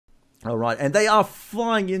All right, and they are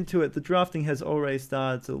flying into it. The drafting has already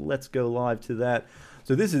started, so let's go live to that.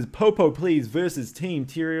 So this is PoPo Pls versus Team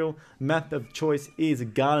Tyrael. Map of choice is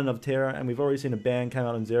Garden of Terror, and we've already seen a ban come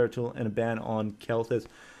out on Zeratul and a ban on Kel'Thuz.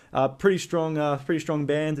 Pretty strong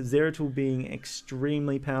bans. Zeratul being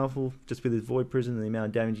extremely powerful, just with his Void Prison and the amount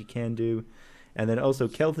of damage he can do, and then also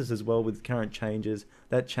Kel'Thuz as well with current changes.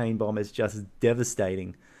 That chain bomb is just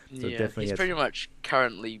devastating. So Yeah, definitely, he's pretty much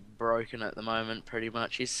currently broken at the moment. Pretty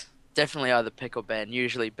much, he's definitely either pick or ban.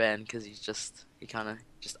 Usually ban because he kind of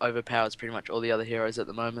just overpowers pretty much all the other heroes at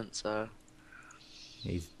the moment. So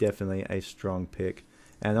he's definitely a strong pick.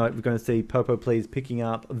 And we're going to see PoPo Pls picking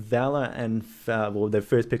up Valor and, well, their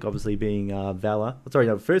first pick obviously being Valor. Sorry,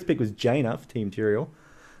 no, first pick was Jaina for Team Tyrael.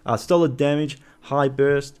 Solid damage, high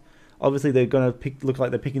burst. Obviously, they're going to look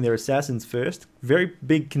like they're picking their assassins first. Very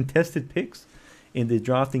big contested picks in the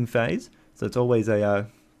drafting phase. So it's always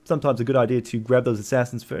sometimes a good idea to grab those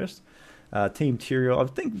assassins first. Team Tyrael, I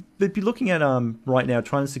think they'd be looking at right now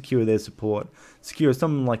trying to secure their support. Secure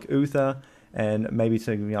someone like Uther and maybe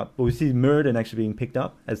taking up. Well, we see Muradin actually being picked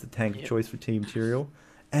up as the tank of choice for Team Tyrael.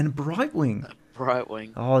 And Brightwing.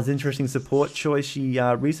 Brightwing. Oh, it's an interesting support choice. She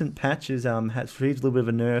recent patches has received a little bit of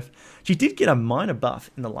a nerf. She did get a minor buff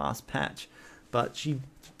in the last patch, but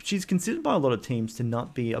she's considered by a lot of teams to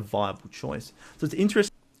not be a viable choice. So it's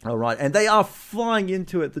interesting. All right, and they are flying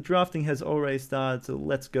into it. The drafting has already started, so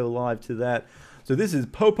let's go live to that. So this is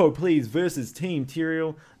PoPo Pls versus Team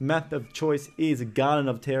Tyrael. Map of choice is Garden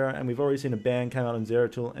of Terror, and we've already seen a ban come out on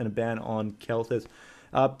Zeratul and a ban on Kel'Thuz.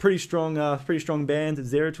 Pretty strong bans.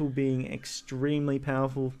 Zeratul being extremely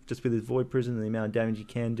powerful, just with his Void Prison and the amount of damage he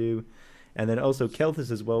can do, and then also Kel'Thuz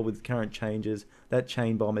as well with current changes. That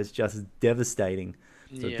chain bomb is just devastating.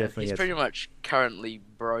 So Yeah, definitely, he's pretty much currently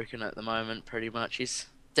broken at the moment. Pretty much, he's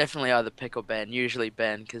definitely either pick or ban. Usually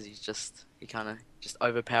ban because he kind of just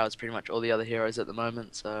overpowers pretty much all the other heroes at the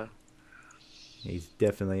moment. So he's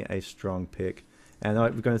definitely a strong pick. And we're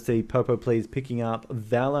going to see PoPo Pls picking up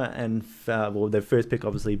Valor and, well, their first pick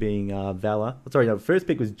obviously being Valor. Sorry, no, first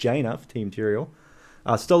pick was Jaina for Team Tyrael.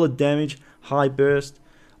 Solid damage, high burst.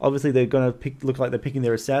 Obviously, they're going to look like they're picking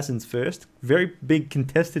their assassins first. Very big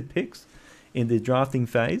contested picks in the drafting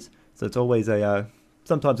phase. So it's always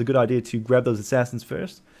sometimes a good idea to grab those assassins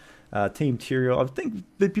first. Team Tyrael, I think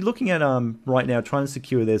they'd be looking at right now trying to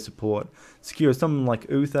secure their support. Secure someone like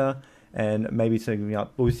Uther and maybe taking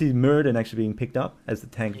up. Well, we see Muradin actually being picked up as the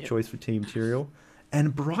tank of choice for Team Tyrael.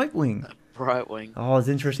 And Brightwing. Brightwing. Oh, it's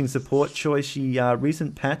an interesting support choice. She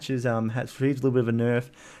recent patches has received a little bit of a nerf.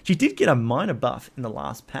 She did get a minor buff in the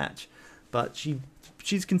last patch, but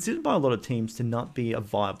she's considered by a lot of teams to not be a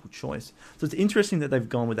viable choice. So it's interesting that they've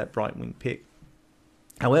gone with that Brightwing pick.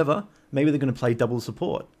 However, maybe they're going to play double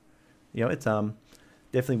support. You know, it's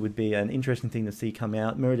definitely would be an interesting thing to see come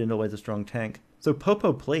out. Muradin always a strong tank. So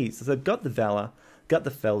PoPo Pls, so they've got the Valor, got the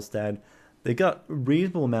Felstad. They got a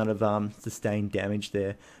reasonable amount of sustained damage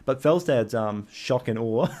there, but Felstad's shock and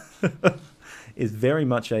awe is very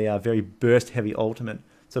much a very burst-heavy ultimate.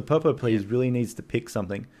 So PoPo Pls really needs to pick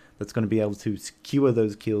something that's going to be able to secure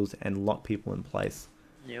those kills and lock people in place.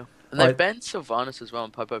 Yeah. And they've banned Sylvanas as well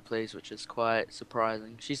in PoPo Pls, which is quite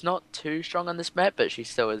surprising. She's not too strong on this map, but she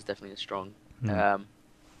still is definitely a strong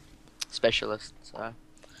specialist. So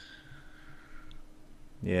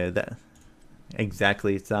yeah, that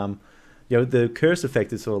exactly. It's you know, the curse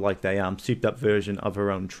effect is sort of like a souped up version of her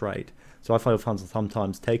own trait. So I find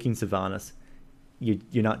sometimes taking Sylvanas,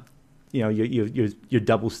 you're not, you know, you're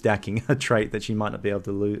double stacking a trait that she might not be able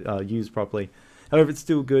to use properly. However, it's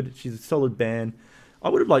still good. She's a solid ban. I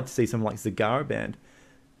would have liked to see someone like Zagara banned.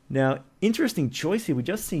 Now, interesting choice here. We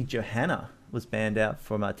just see Johanna was banned out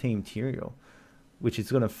from our Team Tyrael, which is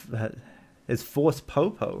going to has forced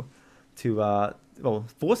PoPo to well,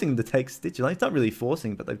 forcing them to take Stitches. It's not really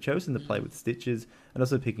forcing, but they've chosen to play with Stitches and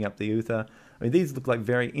also picking up the Uther. I mean, these look like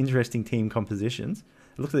very interesting team compositions.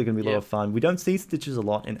 It looks like they're going to be a lot of fun. We don't see Stitches a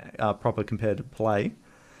lot in proper competitive play,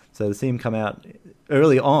 so to see him come out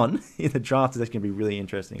early on in the draft is actually going to be really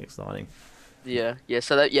interesting and exciting. yeah.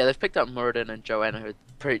 So they've picked up Muradin and Joanna,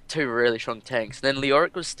 who are two really strong tanks. And then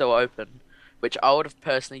Leoric was still open, which I would have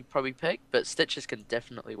personally probably picked, but Stitches can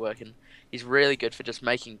definitely work, and he's really good for just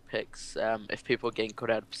making picks if people are getting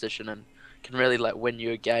caught out of position, and can really like win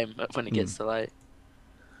you a game when it gets too late.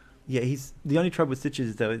 Yeah, he's the only trouble with Stitches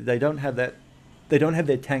is though they don't have that. They don't have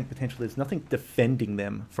their tank potential. There's nothing defending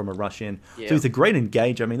them from a rush in. Yeah. So he's a great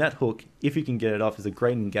engager. I mean, that hook, if you can get it off, is a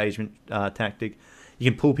great engagement tactic.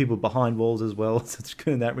 You can pull people behind walls as well, so it's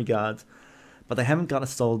good in that regards. But they haven't got a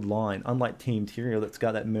solid line, unlike Team Tyrael that's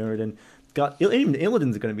got that Muradin. Even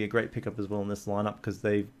Illidan's going to be a great pickup as well in this lineup because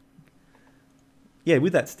they've yeah,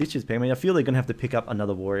 with that Stitches pick, I mean, I feel they're going to have to pick up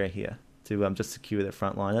another warrior here to just secure their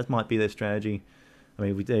front line. That might be their strategy. I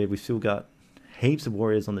mean, we've still got heaps of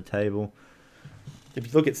warriors on the table. If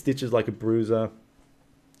you look at Stitches like a bruiser,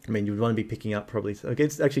 I mean, you'd want to be picking up probably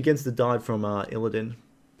against the dive from Illidan.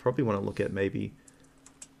 Probably want to look at maybe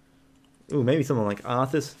someone like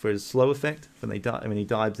Arthas for his slow effect when he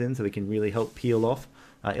dives in, so he can really help peel off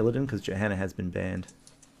Illidan, because Johanna has been banned.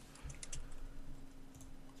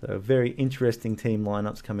 So very interesting team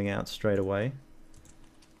lineups coming out straight away.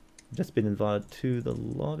 Just been invited to the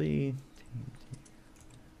lobby.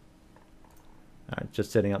 Alright,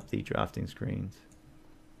 just setting up the drafting screens.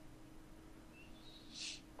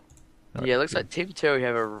 All Yeah, right, it looks like Team Tyrael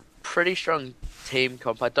have a pretty strong team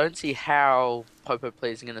comp. I don't see how PoPo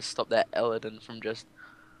Pls are going to stop that Illidan from just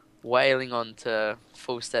wailing onto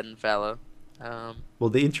full stat and Valor. well,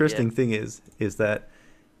 the Yeah, interesting thing is that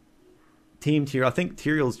Team Tyrael, I think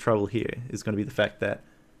Tyrael's trouble here is going to be the fact that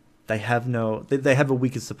they have a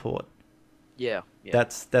weaker support. yeah, yeah.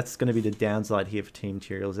 That's going to be the downside here for Team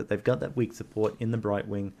Tyrael, is that they've got that weak support in the Bright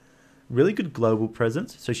Wing. Really good global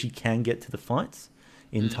presence, so she can get to the fights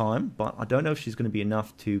in time, but I don't know if she's going to be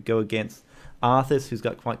enough to go against Arthas, who's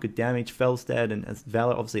got quite good damage, Felstad, and as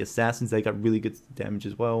Valor, obviously Assassins, they got really good damage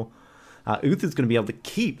as well. Uther's going to be able to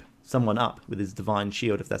keep someone up with his Divine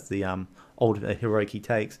Shield, if that's the ultimate heroic he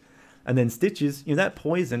takes. And then Stitches, that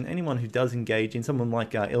poison, anyone who does engage in someone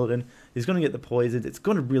like Illidan is going to get the poison. It's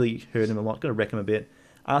going to really hurt him a lot, going to wreck him a bit.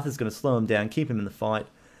 Arthur's going to slow him down, keep him in the fight.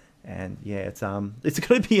 And yeah, it's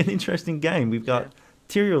going to be an interesting game. We've got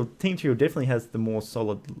Team Tyrael definitely has the more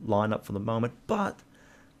solid lineup for the moment, but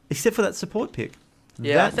except for that support pick.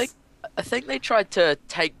 Yeah, I think they tried to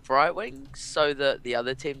take Brightwing so that the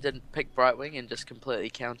other team didn't pick Brightwing and just completely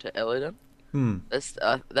counter Illidan.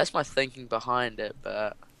 That's my thinking behind it,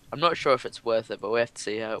 but I'm not sure if it's worth it. But we have to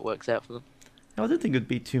see how it works out for them. I don't think it would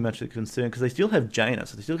be too much of a concern, because they still have Jaina,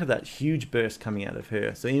 so they still have that huge burst coming out of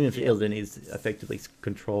her. So even if Illidan is effectively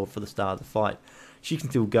controlled for the start of the fight, she can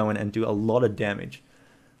still go in and do a lot of damage.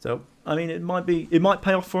 So I mean, it might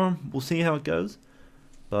pay off for him. We'll see how it goes.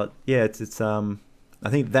 But yeah, I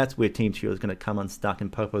think that's where Team Tyrael is going to come unstuck,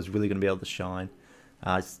 and PoPo is really going to be able to shine.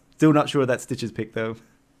 Still not sure of that Stitches pick though.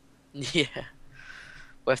 Yeah,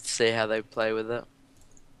 we'll have to see how they play with it.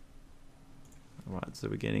 Alright, so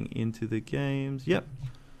we're getting into the games. Yep.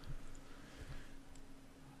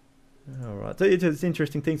 Alright, so it's an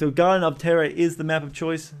interesting thing. So Garden of Terror is the map of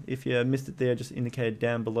choice. If you missed it there, just indicated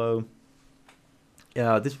down below.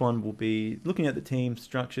 This one will be looking at the team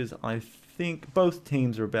structures. I think both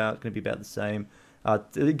teams are going to be about the same.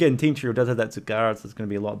 Again, Team Tyrael does have that Zagara, so it's going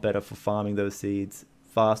to be a lot better for farming those seeds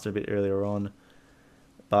faster a bit earlier on.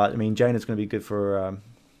 But I mean, Jaina's going to be good for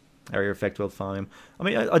area effect while farming. I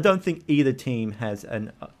mean, I don't think either team has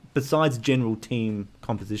besides general team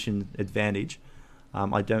composition advantage,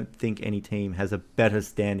 I don't think any team has a better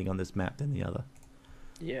standing on this map than the other.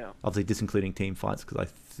 Yeah. Obviously, disincluding team fights, because I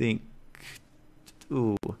think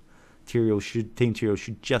Team Tyrael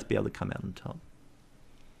should just be able to come out on top.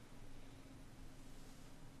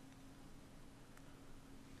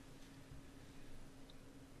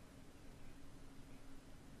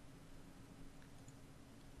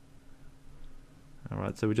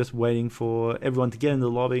 Alright, so we're just waiting for everyone to get in the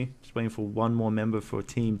lobby. Just waiting for one more member for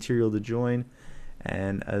Team Tyrael to join.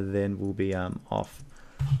 And then we'll be off.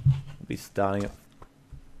 We'll be starting it.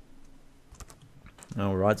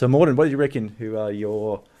 Alright, so Morten, what do you reckon?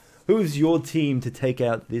 Who's your team to take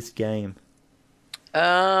out this game?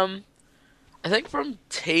 I think from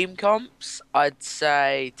team comps, I'd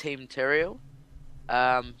say Team Tyrael.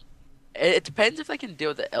 It depends if they can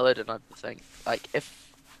deal with the Illidan, I think. Like,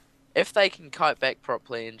 if they can kite back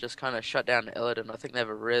properly and just kind of shut down Illidan, I think they have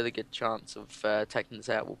a really good chance of taking this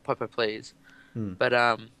out. Well, PoPo Pls. But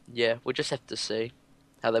yeah, we'll just have to see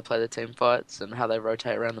how they play the team fights and how they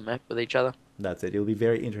rotate around the map with each other. That's it. It'll be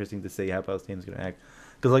very interesting to see how both teams are going to act.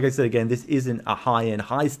 Because like I said again, this isn't a high-end,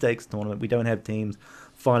 high-stakes tournament. We don't have teams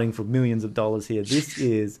fighting for millions of dollars here. This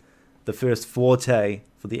is the first forte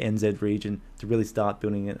for the NZ region to really start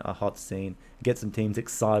building a hot scene, get some teams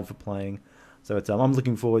excited for playing. So I'm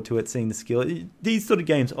looking forward to it, seeing the skill. These sort of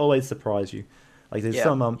games always surprise you. Like there's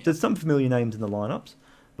some familiar names in the lineups,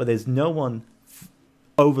 but there's no one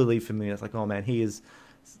overly familiar. It's like, oh man,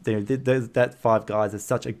 that five guys is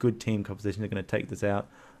such a good team composition. They're going to take this out.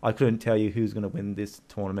 I couldn't tell you who's going to win this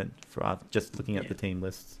tournament for just looking at the team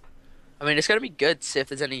lists. I mean, it's going to be good to see if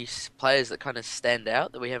there's any players that kind of stand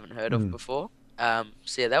out that we haven't heard of before. So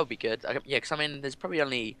yeah, that would be good. Yeah, because I mean, there's probably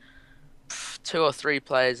only 2 or 3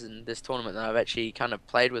 players in this tournament that I've actually kind of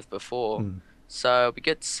played with before. So it'd be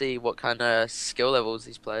good to see what kind of skill levels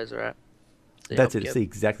these players are at. see. That's it. See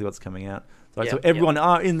exactly what's coming out. Right, Yep, so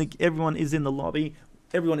everyone is in the lobby.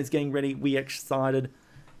 Everyone is getting ready. We are excited,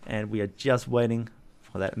 and we are just waiting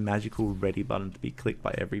for that magical ready button to be clicked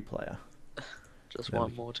by every player. Just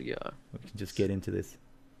one more to go. We can just get into this.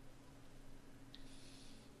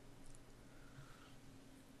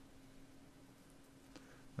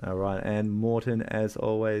 All right, and Morton, as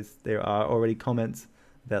always, there are already comments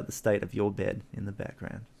about the state of your bed in the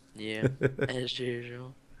background. Yeah, as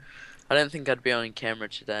usual. I don't think I'd be on camera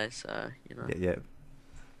today, so, you know. Yeah.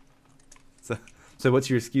 So what's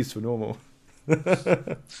your excuse for normal? I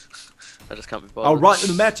just can't be bothered. All right,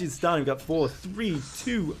 the match is starting. We've got 4, 3,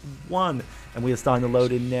 2, 1, and we are starting to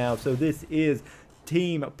load in now. So this is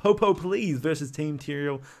Team PoPo Pls versus Team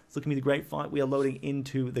Tyrael. It's looking to be the great fight. We are loading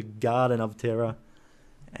into the Garden of Terror,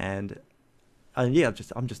 and yeah,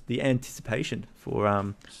 I'm just the anticipation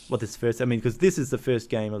for what this first. I mean, because this is the first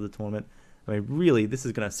game of the tournament. I mean, really, this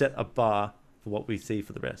is going to set a bar for what we see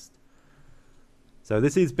for the rest. So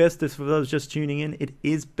this is best of, for those just tuning in, it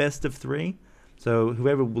is best of 3. So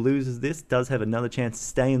whoever loses this does have another chance to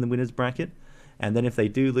stay in the winner's bracket. And then if they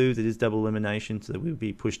do lose, it is double elimination, so we'll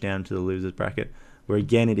be pushed down to the loser's bracket, where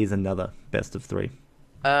again, it is another best of 3.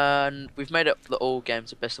 We've made it for all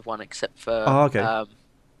games a best of 1 except for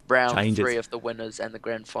round Changes. 3 of the winners and the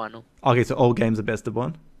grand final. Okay, so all games are best of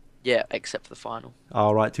 1? Yeah, except for the final.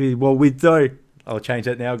 All right, well, we do. I'll change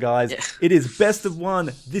that now, guys. Yeah. It is best of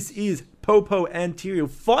 1. This is PoPo and Tyrael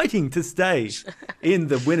fighting to stay in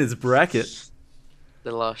the winner's bracket.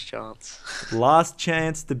 The last chance. Last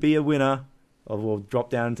chance to be a winner. Or we'll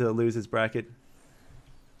drop down to the loser's bracket.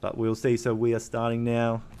 But we'll see. So we are starting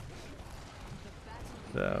now.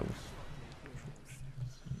 So,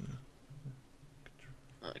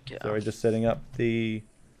 okay. Sorry, just setting up the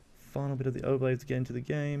final bit of the overlays to get into the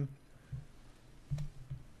game.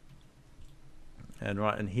 And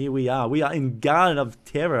right, and here we are. We are in Garden of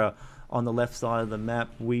Terror on the left side of the map.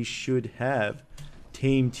 We should have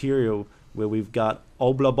Team Tyrael, where we've got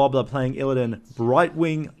Obla Bobla playing Illidan,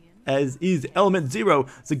 Brightwing as is Element Zero,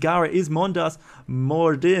 Zagara is Mondas,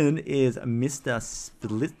 Morden is Mr.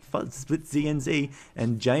 Split ZNZ,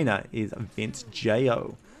 and Jaina is Vince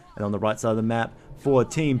Jo. And on the right side of the map, for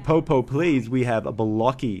Team PoPo Pls, we have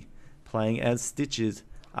Blocky playing as Stitches,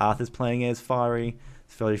 Arthur's playing as Fiery,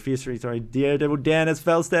 Daredevil Dan as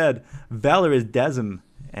Felstad, Valor is Dasm,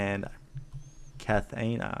 and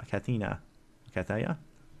Kathaya.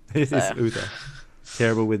 This is Uther.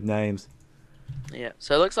 Terrible with names. Yeah,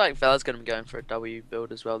 so it looks like Valor's going to be going for a W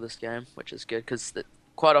build as well this game, which is good because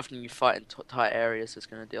quite often you fight in tight areas, so it's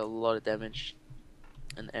going to deal a lot of damage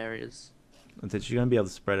in areas. And so you're going to be able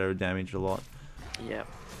to spread out damage a lot. Yeah.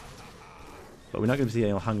 But we're not going to see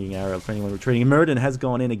any hunging arrows for anyone retreating. Murden has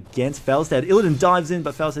gone in against Felstad. Illidan dives in,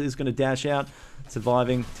 but Felstad is going to dash out,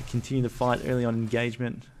 surviving to continue the fight early on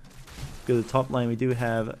engagement. Go to the top lane, we do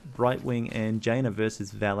have Brightwing and Jaina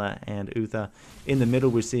versus Valor and Uther. In the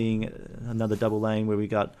middle, we're seeing another double lane where we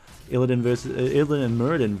got Illidan and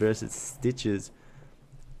Murden versus Stitches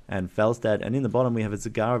and Felstad. And in the bottom, we have a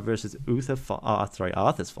Zagara versus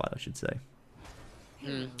Arthur's fight, I should say.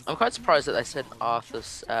 I'm quite surprised that they said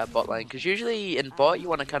Arthur's bot lane, because usually in bot you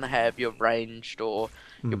want to kind of have your ranged or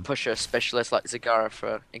your pusher specialist like Zagara,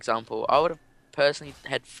 for example. I would have personally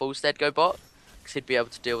had Felstad go bot, because he'd be able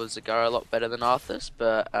to deal with Zagara a lot better than Arthur's,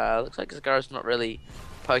 but looks like Zagara's not really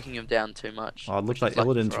poking him down too much. Oh, it looks like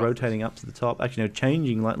Illidan's rotating up to the top. Actually, no,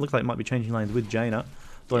 changing lane. Looks like it might be changing lanes with Jaina.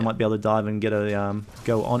 Thought he might be able to dive and get a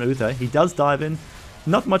go on Uther. He does dive in.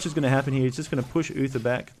 Not much is going to happen here. He's just going to push Uther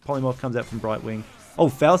back. Polymorph comes out from Brightwing. Oh,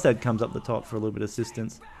 Felstad comes up the top for a little bit of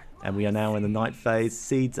assistance. And we are now in the night phase.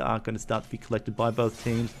 Seeds are going to start to be collected by both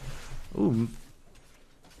teams. Ooh.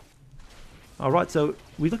 Alright, so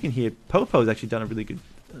we look in here. PoPo's actually done a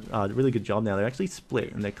really good job now. They're actually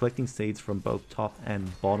split, and they're collecting seeds from both top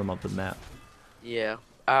and bottom of the map. Yeah.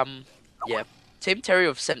 Yeah. Team Tyrael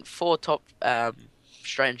have sent 4 top,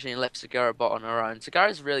 strangely, and left Zagara bot on her own.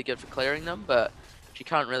 Zagara's really good for clearing them, but she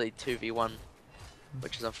can't really 2v1,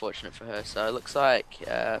 which is unfortunate for her. So it looks like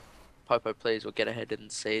PoPo Pls will get ahead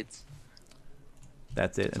in seeds.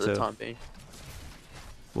 That's it. For the time being.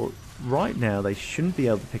 Well, right now they shouldn't be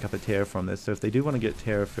able to pick up a Terror from this. So if they do want to get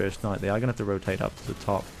Terror first night, they are going to have to rotate up to the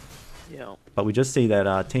top. Yeah. But we just see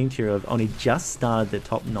that Team Tyrael have only just started their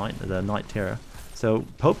top night, the Night Terror. So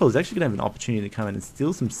PoPo is actually going to have an opportunity to come in and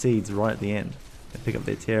steal some seeds right at the end and pick up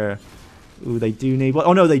their Terror. Ooh, they do need...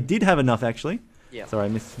 Oh no, they did have enough actually. Yeah. Sorry, I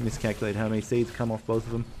miscalculated how many seeds come off both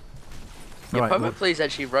of them. Yeah, PoPo Pls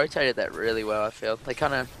actually rotated that really well, I feel. They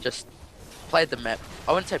kind of just played the map.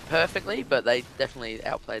 I wouldn't say perfectly, but they definitely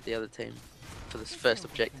outplayed the other team for this first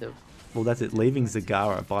objective. Well, that's it. Leaving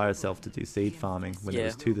Zagara by herself to do seed farming when there Yeah.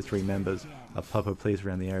 was 2 to 3 members of PoPo Pls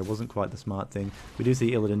around the area wasn't quite the smart thing. We do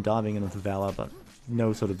see Illidan diving in onto Valor, but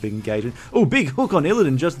no sort of big engagement. Oh, big hook on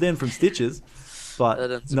Illidan just then from Stitches. But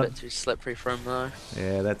Illidan's a bit too slippery for him though.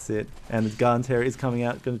 yeah, that's it. And the Garden Terror is coming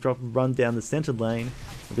out, going to run down the center lane.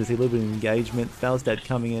 We're going to see a little bit of engagement. Falstad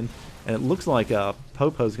coming in, and it looks like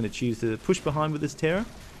PoPo's going to choose to push behind with this Terror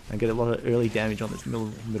and get a lot of early damage on this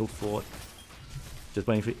middle fort. Just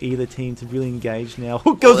waiting for either team to really engage now.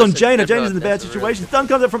 Hook goes on Jaina. Jaina's in a bad situation. Stun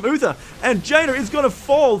comes up from Uther, and Jaina is going to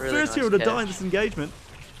fall. First hero to die in this engagement.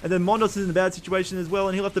 And then Mondos is in a bad situation as well,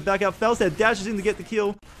 and he'll have to back out. Falstad dashes in to get the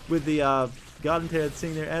kill with the Garden Terror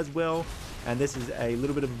sitting there as well. And this is a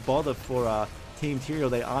little bit of a bother for Team Tyrael.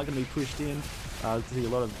 They are going to be pushed in. To see a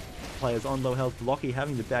lot of players on low health. Blocky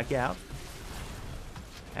having to back out.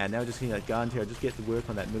 And now just seeing that Garden Terror just get to work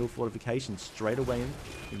on that middle fortification straight away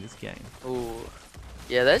in this game. Ooh.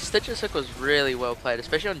 Yeah, that Stitch's hook was really well played,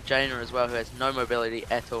 especially on Jaina as well, who has no mobility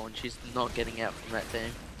at all, and she's not getting out from that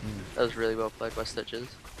team. That was really well played by Stitches.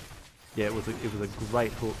 Yeah, it was a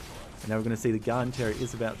great hook. And now we're going to see the Garden Terror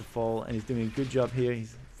is about to fall, and he's doing a good job here.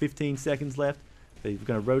 He's 15 seconds left. But he's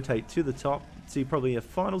going to rotate to the top. See probably a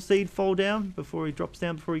final seed fall down before he drops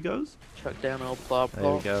down before he goes. Chuck down old Bob.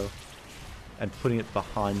 There we go. And putting it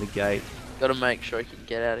behind the gate. Got to make sure he can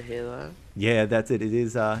get out of here though. Yeah, that's it. It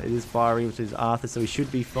is fiery, which is Arthur, so he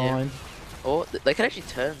should be fine. Yeah. Or they can actually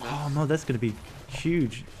turn them. Oh no, that's going to be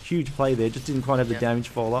huge play there. Just didn't quite have the damage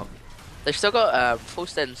fall up. They've still got full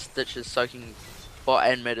stand Stitches soaking bot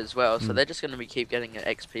and mid as well, so they're just going to keep getting an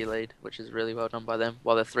XP lead, which is really well done by them,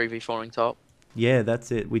 while they're 3v4ing top. Yeah,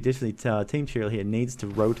 that's it. We definitely, Team Tyrael here needs to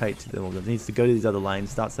rotate to them, needs to go to these other lanes,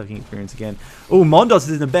 start sucking experience again. Oh, Mondos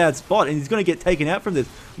is in a bad spot, and he's going to get taken out from this.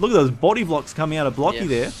 Look at those body blocks coming out of Blocky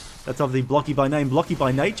there. That's obviously Blocky by name, Blocky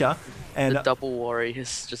by nature. And the double worry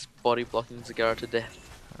is just body blocking Zagara to death.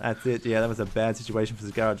 That's it. Yeah, that was a bad situation for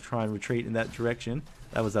Zagara to try and retreat in that direction.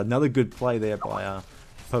 That was another good play there by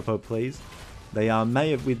PoPo Pls.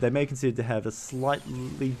 They may consider to have a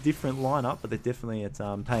slightly different lineup, but they're definitely it's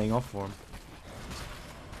paying off for them.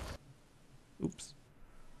 Oops.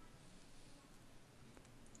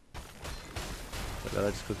 So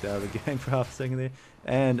I just clicked out of the game for half a second there.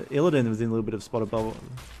 And Illidan was in a little bit of spot of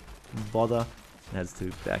bother and has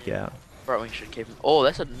to back out. Brightwing should keep him. Oh,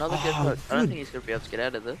 that's another good hook. I don't think he's going to be able to get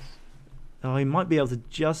out of this. Oh, he might be able to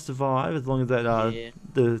just survive as long as that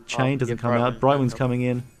the chain doesn't come out. Brightwing's coming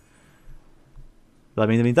in. But I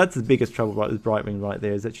mean that's the biggest trouble with Brightwing right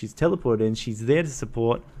there, is that she's teleported in, she's there to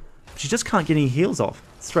support. She just can't get any heals off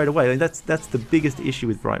straight away. I mean, that's the biggest issue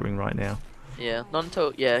with Brightwing right now. Yeah, not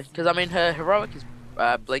until because I mean her heroic is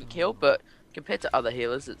blink heal, but compared to other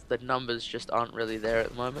healers, the numbers just aren't really there at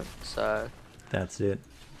the moment. So that's it.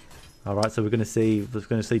 All right, so we're going to see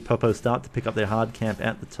PoPo start to pick up their hard camp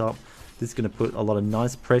at the top. This is going to put a lot of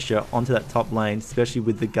nice pressure onto that top lane, especially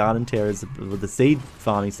with the Garden Terrors, with the seed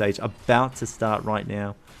farming stage about to start right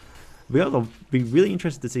now. We'll be really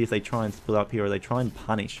interested to see if they try and split up here, or they try and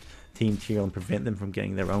punish Team Tyrael and prevent them from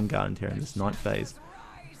getting their own Garden Terror in this night phase.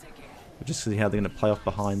 We'll just see how they're going to play off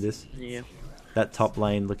behind this. Yeah. That top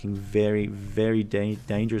lane looking very, very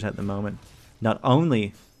dangerous at the moment. Not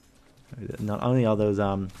only are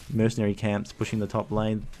those mercenary camps pushing the top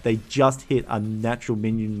lane, they just hit a natural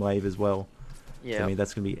minion wave as well. Yeah. So, I mean,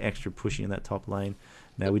 that's going to be extra pushing in that top lane.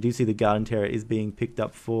 Now, we do see the Garden Terror is being picked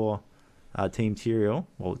up for Team Tyrael.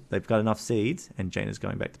 Well, they've got enough seeds, and Jaina's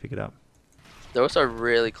going back to pick it up. They're also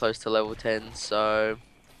really close to level 10, so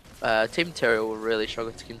Team Tyrael will really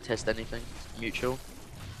struggle to contest anything mutual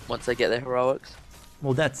once they get their heroics.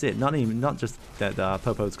 Well, that's it. Not just that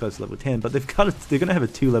PoPo is close to level 10, but they're going to have a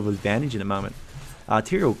 2-level advantage in a moment.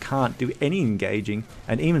 Tyrael can't do any engaging,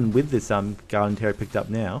 and even with this Garden Terror picked up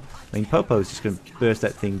now, I mean, PoPo is just going to burst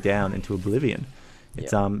that thing down into oblivion.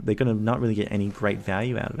 It's they're going to not really get any great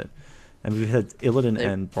value out of it. And we've had Illidan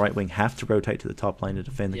and Brightwing have to rotate to the top lane to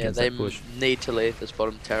defend against that push. Yeah, they need to leave this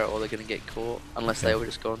bottom tower or they're going to get caught. Unless they will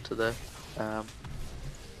just go onto the...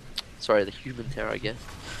 sorry, the human tower, I guess.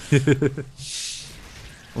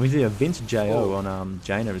 We see a Vince JO on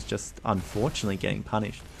Jaina is just unfortunately getting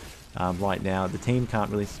punished right now. The team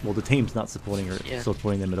can't really... Well, the team's not supporting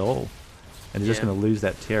them at all. And they're just going to lose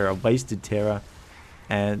that Terror. Wasted Terror.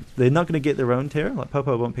 And they're not going to get their own Terror. Like,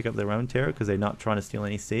 PoPo won't pick up their own Terror because they're not trying to steal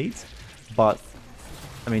any seeds. But,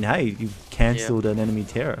 I mean, hey, you've cancelled an enemy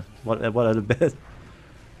Terror. What are the best?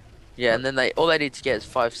 Yeah, and then all they need to get is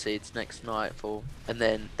 5 seeds next nightfall, and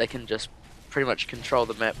then they can just pretty much control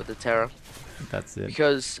the map with the Terror. That's it.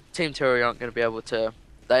 Because Team Tyrael aren't going to be able to...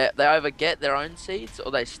 They either get their own seeds or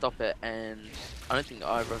they stop it, and I don't think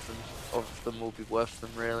either of them will be worth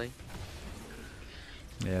them, really.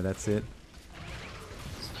 Yeah, that's it.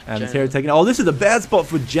 And the Terra taking... Oh, this is a bad spot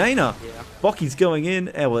for Jaina. Yeah. Bocky's going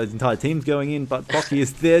in. Well, his entire team's going in, but Bocky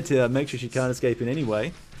is there to make sure she can't escape in any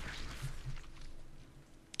way.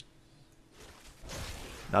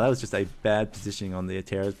 No, that was just a bad positioning on the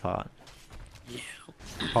Terra's part. Yeah.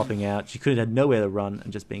 Popping out. She could have had nowhere to run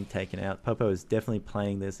and just being taken out. PoPo is definitely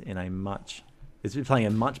playing this in a much... Is playing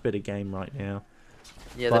a much better game right now.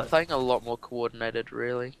 Yeah, they're playing a lot more coordinated,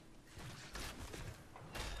 really.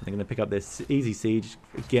 They're going to pick up their easy siege.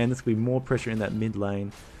 Again, there's going to be more pressure in that mid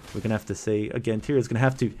lane. We're going to have to see. Again, Tyrael's going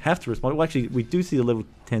to have to respond. Well, actually, we do see the level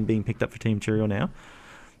 10 being picked up for Team Tyrael now.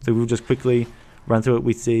 So we'll just quickly run through it.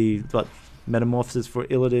 We see like Metamorphosis for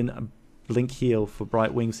Illidan, Blink Heal for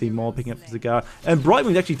Brightwing, see more picking up for Zagara. And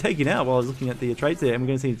Brightwing's actually taken out while I was looking at the traits there. And we're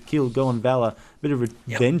going to see Kill go on Valor. A bit of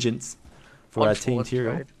vengeance for our Team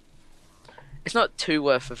Tyrael. It's not too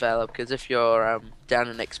worth for Valor because if you're down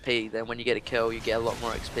in XP, then when you get a kill, you get a lot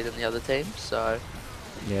more XP than the other team. So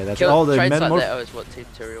yeah, that's all the traits like that is what Team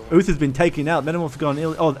Tyrael wants. Uth has been taken out. Metamorph has gone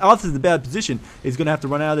ill. Oh, Arthur's in a bad position. He's going to have to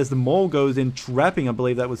run out as the Maul goes in, trapping. I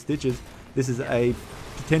believe that was Stitches. This is a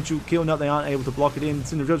potential kill. No, they aren't able to block it in.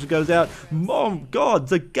 Cinderella goes out. Oh God,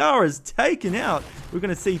 Zagara's taken out. We're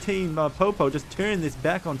going to see Team PoPo just turn this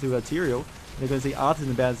back onto Tyrael. They're going to see Arthur's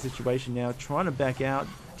in a bad situation now, trying to back out.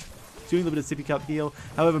 Doing a little bit of sippy cup heal.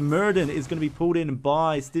 However, Muradin is going to be pulled in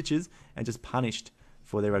by Stitches and just punished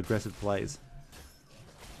for their aggressive plays.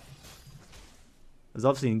 There's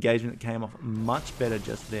obviously engagement that came off much better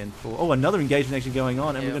just then. Oh, another engagement actually going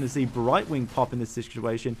on, and we're going to see Brightwing pop in this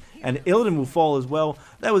situation, and Illidan will fall as well.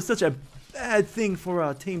 That was such a bad thing for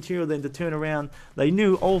our Team Tyrael then to turn around. They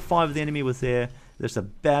knew all 5 of the enemy was there. There's a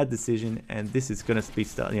bad decision, and this is going to be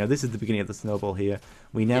starting. You know, this is the beginning of the snowball here.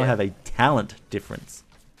 We now have a talent difference.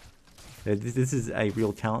 This is a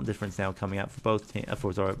real talent difference now coming out for both Team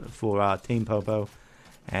PoPo,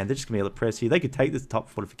 and they're just gonna be able to press here. They could take this top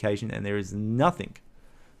fortification, and there is nothing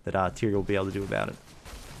that Tyrael will be able to do about it.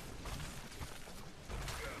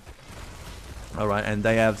 All right, and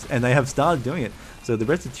they have started doing it. So the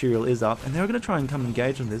rest of Tyrael is up, and they're going to try and come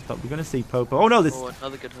engage on this, but we're going to see PoPo. Oh no, this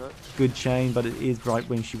another good hurt. Good chain, but it is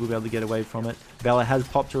Brightwing. She will be able to get away from it. Valor has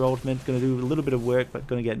popped her ultimate, going to do a little bit of work, but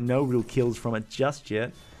going to get no real kills from it just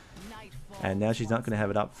yet. And now she's not going to have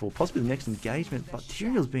it up for possibly the next engagement. But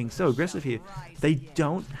Tyrael's being so aggressive here. They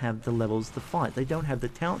don't have the levels to fight. They don't have the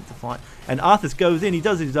talent to fight. And Arthas goes in. He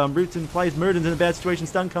does his roots in place. Muradin's in a bad situation.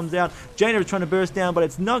 Stun comes out. Jaina is trying to burst down, but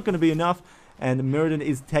it's not going to be enough. And Muradin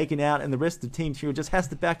is taken out. And the rest of Team Tyrael just has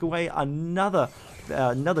to back away. Another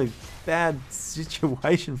bad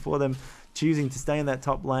situation for them, choosing to stay in that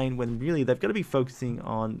top lane when really they've got to be focusing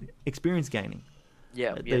on experience gaining.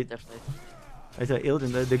 Yeah, definitely. So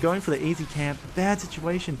Illidan, they're going for the easy camp. Bad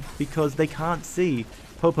situation because they can't see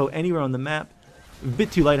PoPo anywhere on the map. A bit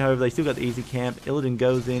too late, however, they still got the easy camp. Illidan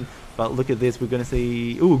goes in, but look at this. We're going to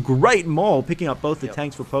see, ooh, great Maul picking up both the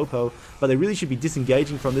tanks for PoPo, but they really should be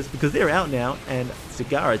disengaging from this because they're out now, and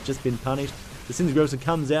Zagara has just been punished. The Cindergrosa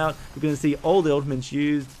comes out. We're going to see all the ultimates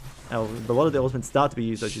used. A lot of the ultimates start to be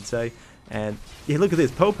used, I should say. And yeah, look at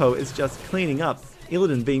this. PoPo is just cleaning up.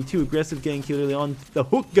 Illidan being too aggressive, getting killed early on. The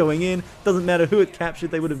hook going in. Doesn't matter who it captured.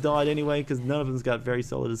 They would have died anyway because none of them's got very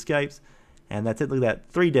solid escapes. And that's it. Look at that.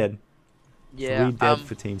 3 dead. Yeah. 3 dead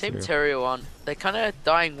for Team Tyrael. Team Tyrael they're kind of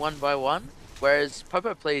dying one by one, whereas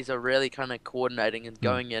PoPo Pls are really kind of coordinating and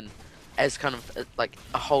going in as kind of like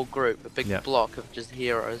a whole group, a big block of just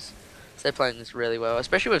heroes. So they're playing this really well,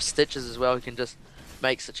 especially with Stitches as well, who can just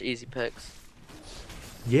make such easy picks.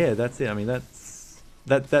 Yeah, that's it. I mean,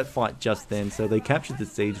 that fight just then. So they captured the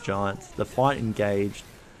Siege Giants. The fight engaged.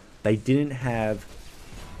 They didn't have...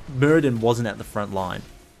 Muradin wasn't at the front line.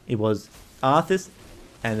 It was Arthas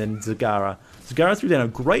and then Zagara. Zagara threw down a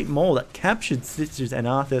great maul that captured Stitches and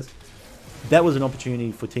Arthas. That was an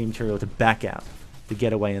opportunity for Team Tyrael to back out, to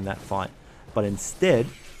get away in that fight. But instead,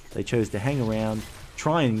 they chose to hang around,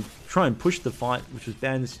 try and push the fight, which was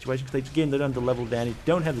bad in the situation. Because they don't have the level advantage,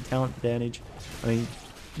 don't have the talent advantage. I mean,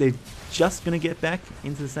 they're just going to get back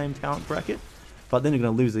into the same talent bracket, but then they're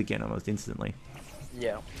going to lose again almost instantly.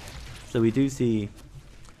 Yeah. So we do see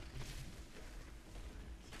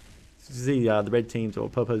the red teams, or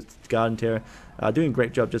PoPo's Garden Terror, doing a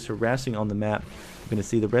great job just harassing on the map. We're going to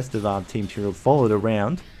see the rest of our Team Tyrael followed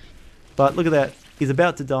around. But look at that. He's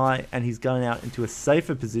about to die, and he's going out into a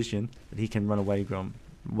safer position that he can run away from.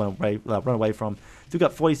 Still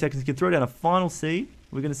got 40 seconds. He can throw down a final seed.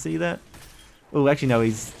 We're going to see that. Oh, actually, no.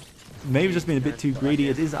 He's maybe just been a bit too greedy.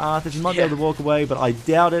 It is Arthas. He might be able to walk away, but I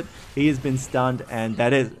doubt it. He has been stunned, and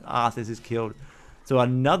that is Arthas is killed. So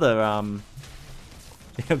another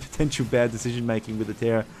potential bad decision making with the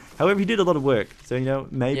Terror. However, he did a lot of work, so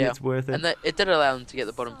maybe Yeah, it's worth it. and it did allow them to get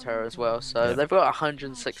the bottom tower as well. So Yep. they've got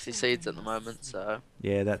 160 seeds at the moment. So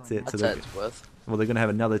Yeah, that's it. So I'd say it's worth. well, they're going to have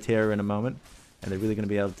another terror in a moment, and they're really going to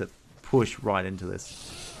be able to push right into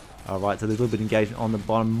this. Alright, so there's a little bit of engagement on the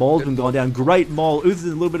bottom. Maul's been going down. Great Maul.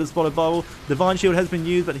 Oozes a little bit of spotted bubble. Divine Shield has been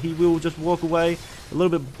used, but he will just walk away. A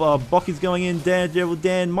little bit, Blocky's going in.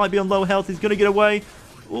 Dan might be on low health. He's going to get away.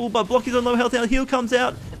 Oh, but Blocky's on low health now. Heal comes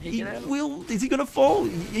out. Is he going to fall?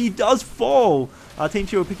 He does fall. Team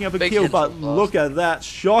Tyrael picking up a kill, but look at that.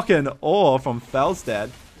 Shock and awe from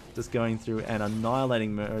Falstad. Just going through and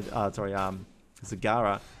annihilating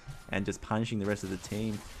Zagara and just punishing the rest of the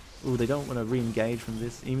team. Ooh, they don't want to re-engage from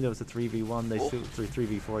this. Even though it's a 3v1, they still... Sorry,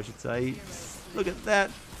 3v4, I should say. Look at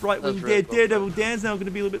that. Right wing dead. Daredevil Dan's now going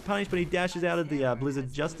to be a little bit punished, but he dashes out of the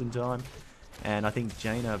blizzard just in time. And I think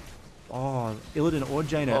Jaina... Oh, Illidan or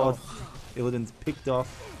Jaina. Oh. Illidan's picked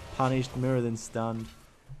off, punished, Muradin stunned.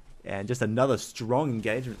 And just another strong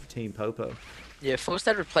engagement for Team PoPo. Yeah,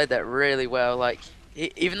 Falstad played that really well. Like,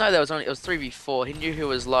 even though it was 3v4, he knew he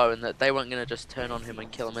was low and that they weren't going to just turn on him and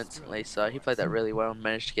kill him instantly. So he played that really well and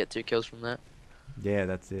managed to get 2 kills from that. Yeah,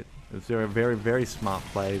 that's it. It was very, very smart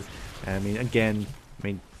plays. And I mean, again,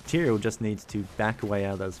 Tyrael just needs to back away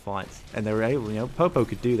out of those fights. And they were able, PoPo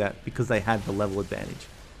could do that because they had the level advantage.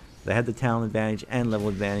 They had the talent advantage and level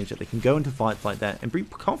advantage that they can go into fights like that and be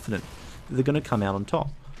confident that they're going to come out on top.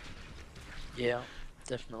 Yeah.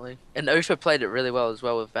 Definitely. And Ufa played it really well as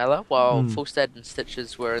well with Valor, while Falstad and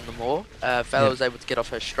Stitches were in the Maw. Valor was able to get off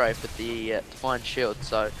her strafe with the Divine Shield,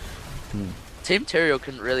 so Team Tyrael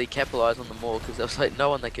couldn't really capitalise on the Maw because there was like no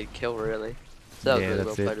one they could kill really. So that was really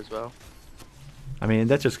well played as well. I mean,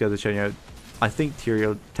 that just goes to show, I think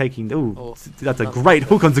Tyrael taking... that's a great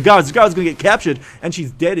hook on Zagara. Zagara's going to get captured, and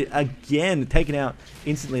she's dead again, taken out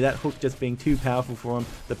instantly. That hook just being too powerful for him.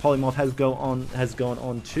 The polymorph has gone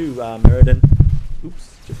on to Muradin.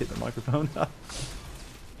 Oops, just hit the microphone.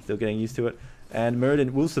 Still getting used to it. And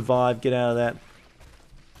Muradin will survive, get out of that.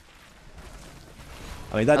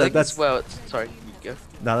 I mean, that's... Well, sorry, you go.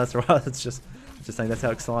 No, that's right. That's just saying that's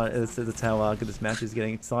how exciting... That's how good this match is,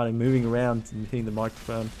 getting exciting, moving around and hitting the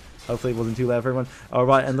microphone. Hopefully it wasn't too loud for everyone.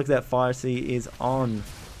 Alright, and look at that, Fire Sea is on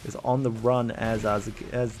the run as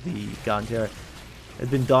the Garden Terror has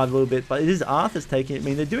been dived a little bit, but it is Arthur's taking it. I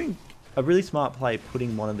mean, they're doing a really smart play,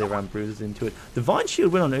 putting one of their bruisers into it. Divine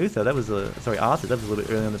Shield went on Uther. That was Arthur. That was a little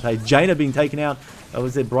bit early on the play. Jaina being taken out.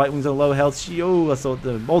 Was it Bright Wings on low health? I saw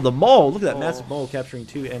the Maul. Look at that massive Maul capturing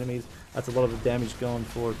 2 enemies. That's a lot of damage going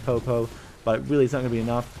for PoPo. But really, it's not going to be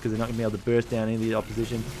enough because they're not going to be able to burst down any of the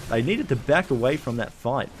opposition. They needed to back away from that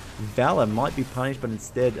fight. Valor might be punished, but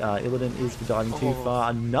instead, Illidan is for diving too far.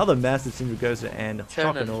 Another massive Syndragosa and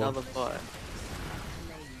Shock and Awe. Another fire.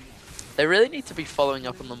 They really need to be following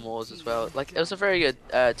up on the Maws as well. Like, it was a very good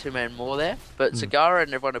 2-man Maw there, but Zagara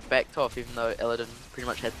and everyone have backed off, even though Illidan pretty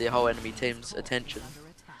much had the whole enemy team's attention.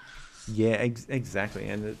 Yeah, exactly.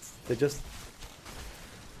 And they're just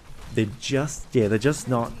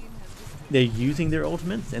not. They're using their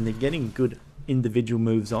ultimates and they're getting good individual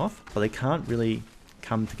moves off, but they can't really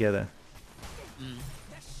come together.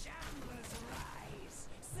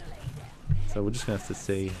 So we're just gonna have to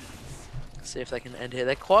see if they can end here.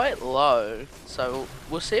 They're quite low, so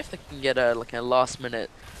we'll see if they can get a last minute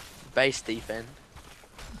base defend.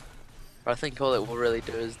 But I think all it will really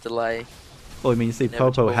do is delay. Well, I mean, you see,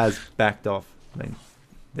 PoPo has backed off. I mean,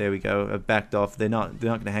 there we go. Backed off. They're not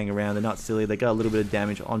going to hang around. They're not silly. They got a little bit of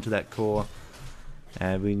damage onto that core.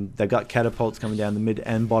 And they've got catapults coming down the mid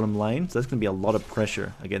and bottom lane, so that's going to be a lot of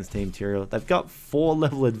pressure against Team Tyrael. They've got 4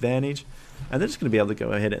 level advantage, and they're just going to be able to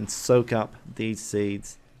go ahead and soak up these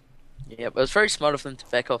seeds. Yeah, but it was very smart of them to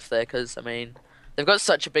back off there, because, I mean, they've got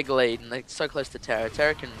such a big lead, and they're so close to Terra.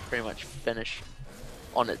 Terra can pretty much finish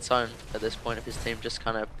on its own at this point if his team just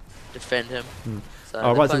kind of defend him. So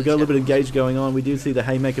alright, so we've got a little bit of engage going on. We do see the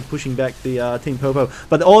Haymaker pushing back the Team PoPo,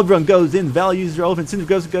 but everyone goes in. Val uses her ultimate,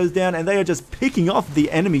 Syndragosa goes down, and they are just picking off the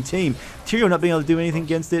enemy team. Tyrael not being able to do anything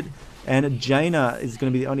against it, and Jaina is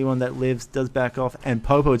going to be the only one that lives, does back off, and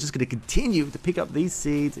PoPo is just going to continue to pick up these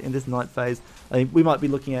seeds in this night phase. I think we might be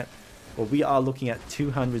looking at, or we are looking at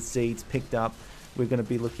 200 seeds picked up. We're going to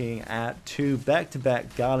be looking at 2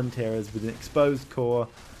 back-to-back Garden Terrors with an exposed core.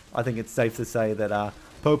 I think it's safe to say that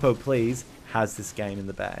PoPo Pls has this game in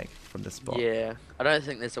the bag from this spot. Yeah, I don't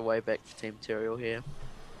think there's a way back for Team Tyrael here.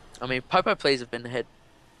 I mean, PoPo Pls have been ahead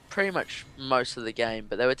pretty much most of the game,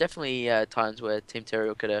 but there were definitely times where Team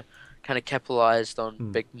Tyrael could have kind of capitalized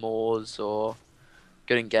on big Maws or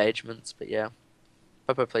good engagements. But yeah,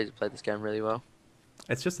 PoPo Pls have played this game really well.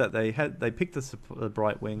 It's just that they picked the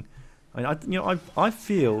Bright Wing. I mean, I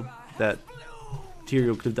feel that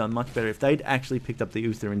Tyrael could have done much better if they'd actually picked up the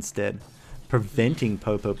Uther instead, preventing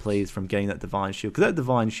PoPo Pls from getting that Divine Shield. Because that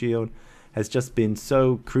Divine Shield has just been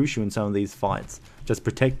so crucial in some of these fights, just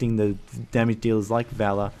protecting the damage dealers like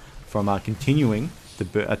Valor from continuing to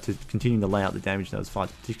lay out the damage in those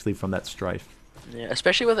fights, particularly from that strafe. Yeah,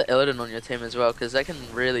 especially with the Illidan on your team as well, because that can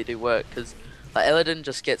really do work. Because like Illidan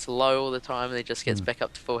just gets low all the time, and he just gets back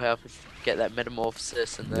up to full health if you get that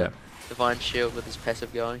Metamorphosis and the Divine Shield with his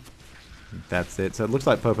passive going. That's it. So it looks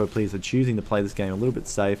like PoPo Pls are choosing to play this game a little bit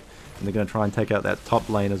safe, and they're going to try and take out that top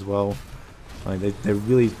lane as well. I mean, they're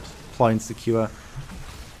really playing secure.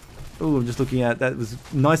 Oh, I'm just looking at that. It was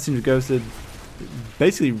nice to Ghost,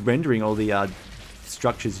 basically rendering all the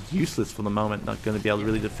structures useless for the moment. Not going to be able to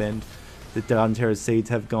really defend. The Downterra seeds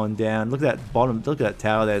have gone down. Look at that bottom. Look at that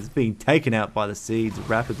tower there. It's being taken out by the seeds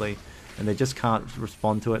rapidly, and they just can't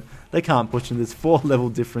respond to it. They can't push in this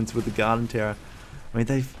 4-level difference with the Garden Terror. I mean,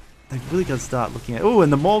 they've really got to start looking at... Oh,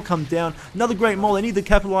 and the Maul comes down. Another great Maul. They need to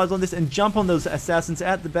capitalize on this and jump on those assassins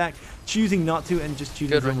at the back, choosing not to, and just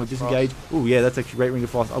choosing them with disengage. Oh, yeah, that's actually great Ring of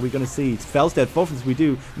Frost. Are we going to see Felstead fall from this? We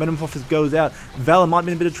do. Metamorphosis goes out. Valor might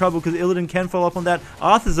be in a bit of trouble because Illidan can follow up on that.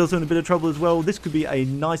 Arthur's also in a bit of trouble as well. This could be a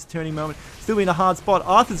nice turning moment. Still in a hard spot.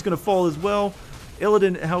 Arthur's going to fall as well.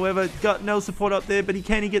 Illidan, however, got no support up there, but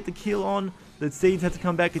can he get the kill on? The Seeds have to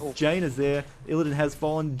come back. It's Jaina's there. Illidan has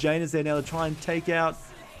fallen. Jaina's there now to try and take out...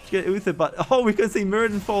 get Uther, but we're going to see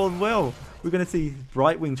Muradin fall as well. We're going to see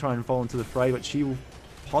Brightwing try and fall into the fray, but she will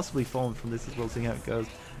possibly fall from this as well, seeing how it goes.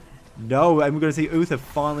 No, and we're going to see Uther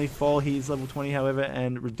finally fall. He's level 20, however,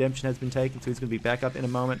 and Redemption has been taken, so he's going to be back up in a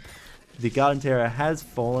moment. The Garden Terror has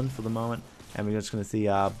fallen for the moment, and we're just going to see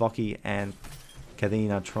Boki and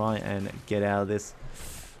Kathina try and get out of this.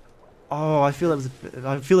 Oh, I feel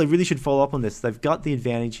they really should follow up on this. They've got the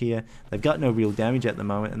advantage here. They've got no real damage at the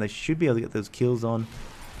moment, and they should be able to get those kills on.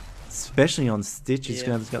 Especially on Stitch, he's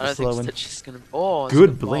going to have to slow in. Oh,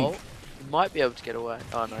 good blink. He might be able to get away.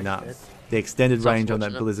 Oh no, nah, the extended range on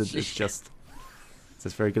that Blizzard is just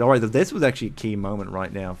very good. Alright, this was actually a key moment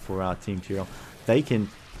right now for our Team Tyrael. They can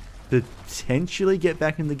potentially get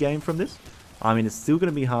back in the game from this. I mean, it's still going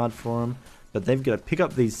to be hard for them, but they've got to pick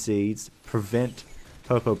up these seeds, prevent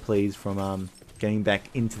PoPo Pls from getting back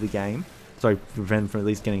into the game. Sorry, prevent them from at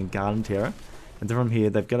least getting Garden Terror. And then from here,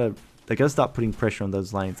 they've got to start putting pressure on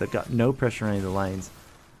those lanes. They've got no pressure on any of the lanes.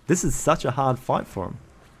 This is such a hard fight for them.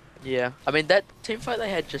 Yeah, I mean, that team fight they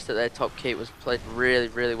had just at their top keep was played really,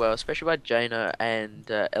 really well, especially by Jaina and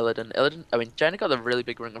Illidan. I mean, Jaina got the really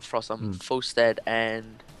big Ring of Frost on Fulstead,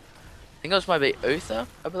 and I think it was maybe Uther,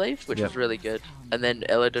 I believe, which was really good. And then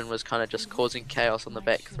Illidan was kind of just causing chaos on the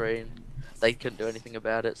back three, and they couldn't do anything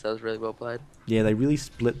about it, so that was really well played. Yeah, they really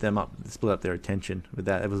split up their attention with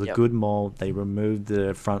that. It was a good maul. They removed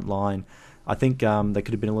the front line. I think they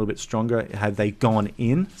could have been a little bit stronger had they gone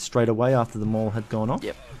in straight away after the maul had gone off.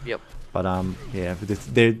 Yep. But yeah,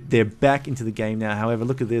 they're back into the game now. However,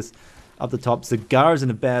 look at this. Up the top, Zagara's in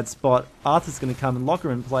a bad spot. Arthur's going to come and lock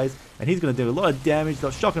her in place, and he's going to do a lot of damage. The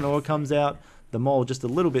Shock and Awe comes out. The maul just a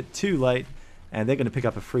little bit too late, and they're going to pick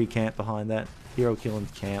up a free camp behind that. Hero killing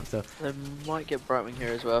camp. So they might get Brightwing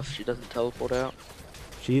here as well if she doesn't teleport out.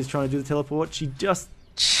 She is trying to do the teleport. She just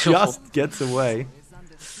gets away.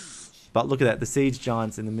 But look at that. The Siege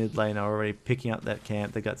Giants in the mid lane are already picking up that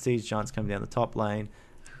camp. They've got Siege Giants coming down the top lane.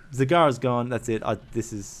 Zagara's gone. That's it.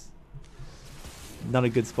 This is not a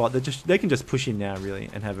good spot. They can just push in now, really,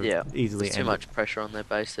 and have it easily. There's too much pressure on their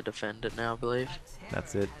base to defend it now, I believe.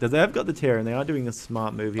 That's it. They have got the Terror, and they are doing a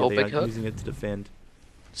smart move here. They are using it to defend.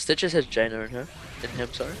 Stitches has Jaina in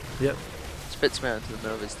him, sorry. Yep. Spits out into the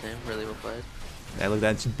middle of his team. Really well played. Yeah, look at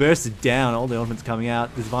that. She bursted down. All the elements coming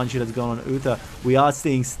out. This Divine Shield has gone on Uther. We are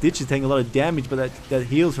seeing Stitches taking a lot of damage, but that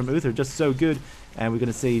heals from Uther are just so good. And we're going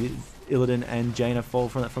to see Illidan and Jaina fall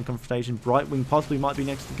from that front confrontation. Brightwing possibly might be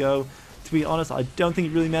next to go. To be honest, I don't think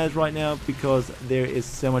it really matters right now because there is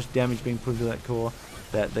so much damage being put into that core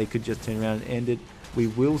that they could just turn around and end it. We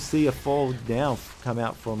will see a fall now come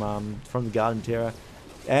out from the Garden Terror.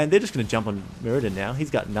 And they're just going to jump on Muradin now.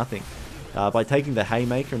 He's got nothing. By taking the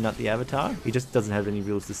Haymaker and not the Avatar, he just doesn't have any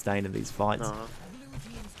real sustain in these fights. No.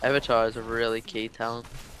 Avatar is a really key talent.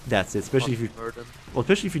 That's it, especially if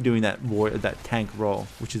you're doing that tank role,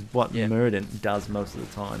 which is what Muradin does most of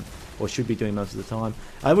the time, or should be doing most of the time.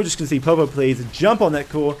 We're just going to see PoPo Pls jump on that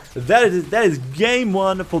core. That is game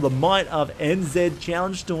one for the Might of NZ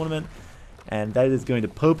Challenge Tournament, and that is going to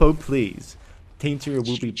PoPo Pls. Team Tyrael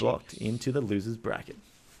will be blocked into the losers bracket.